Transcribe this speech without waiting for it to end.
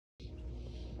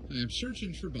I am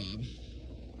searching for Bob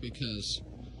because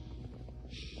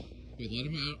we let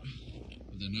him out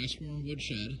of the nice warm wood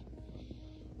shed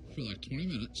for like 20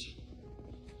 minutes,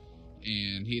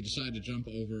 and he decided to jump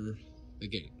over the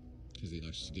gate because he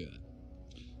likes to do that.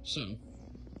 So I'm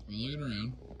looking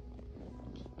around.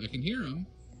 I can hear him.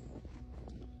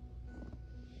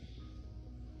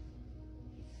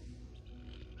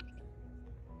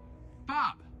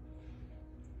 Bob!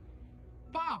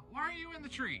 Bob, why are you in the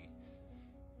tree?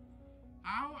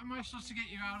 How am I supposed to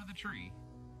get you out of the tree?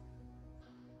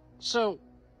 So,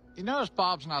 you notice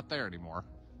Bob's not there anymore.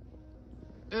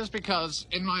 It is because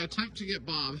in my attempt to get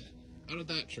Bob out of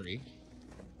that tree,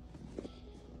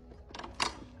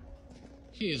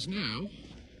 he is now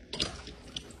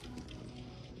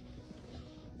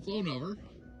flown over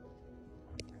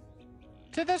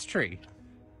to this tree.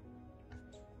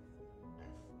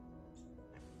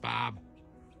 Bob.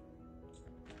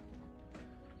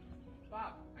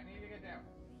 Bob, I need to get down.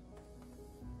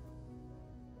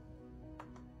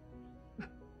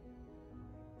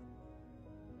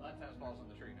 That test falls in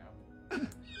the tree now.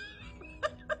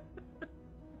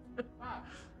 Bob.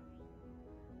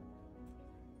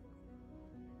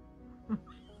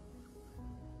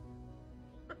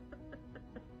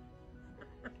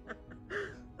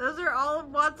 Those are all of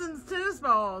Watson's tennis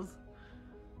balls.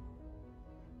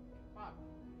 Bob.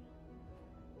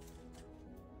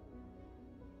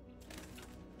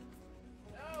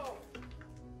 No.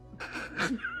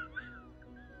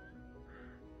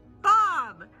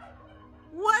 Bob!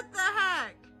 What the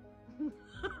heck?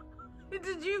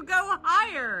 Did you go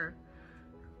higher?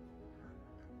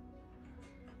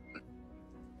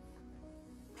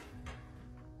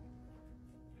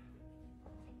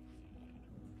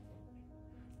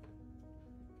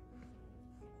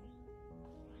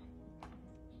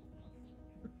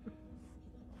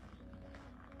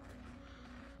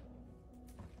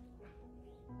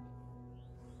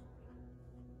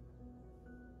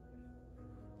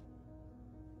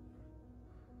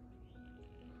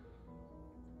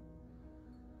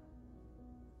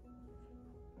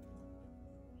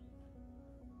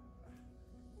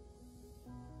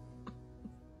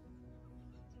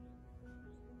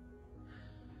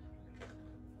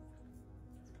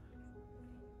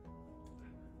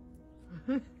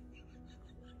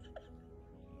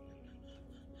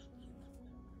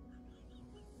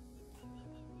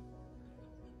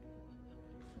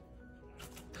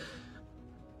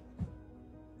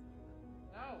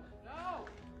 No.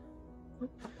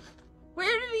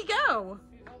 Where did he go?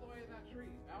 He's all the way in that tree,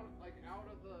 out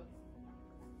of the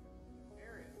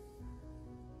area.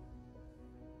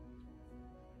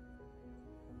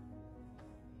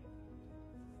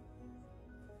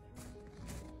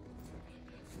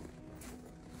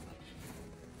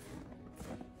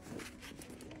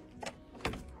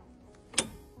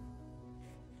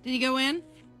 Did he go in?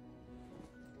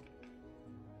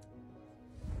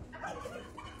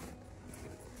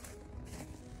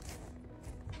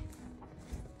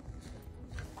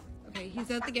 Okay,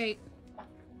 he's at the gate.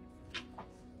 Let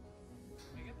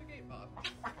me get the gate, Bob.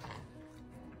 Do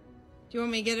you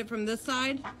want me to get it from this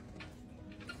side?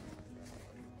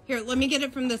 Here, let me get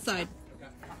it from this side.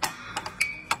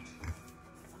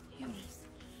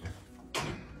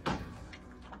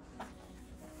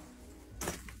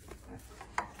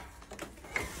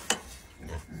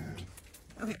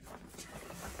 Okay.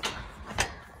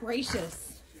 Gracious.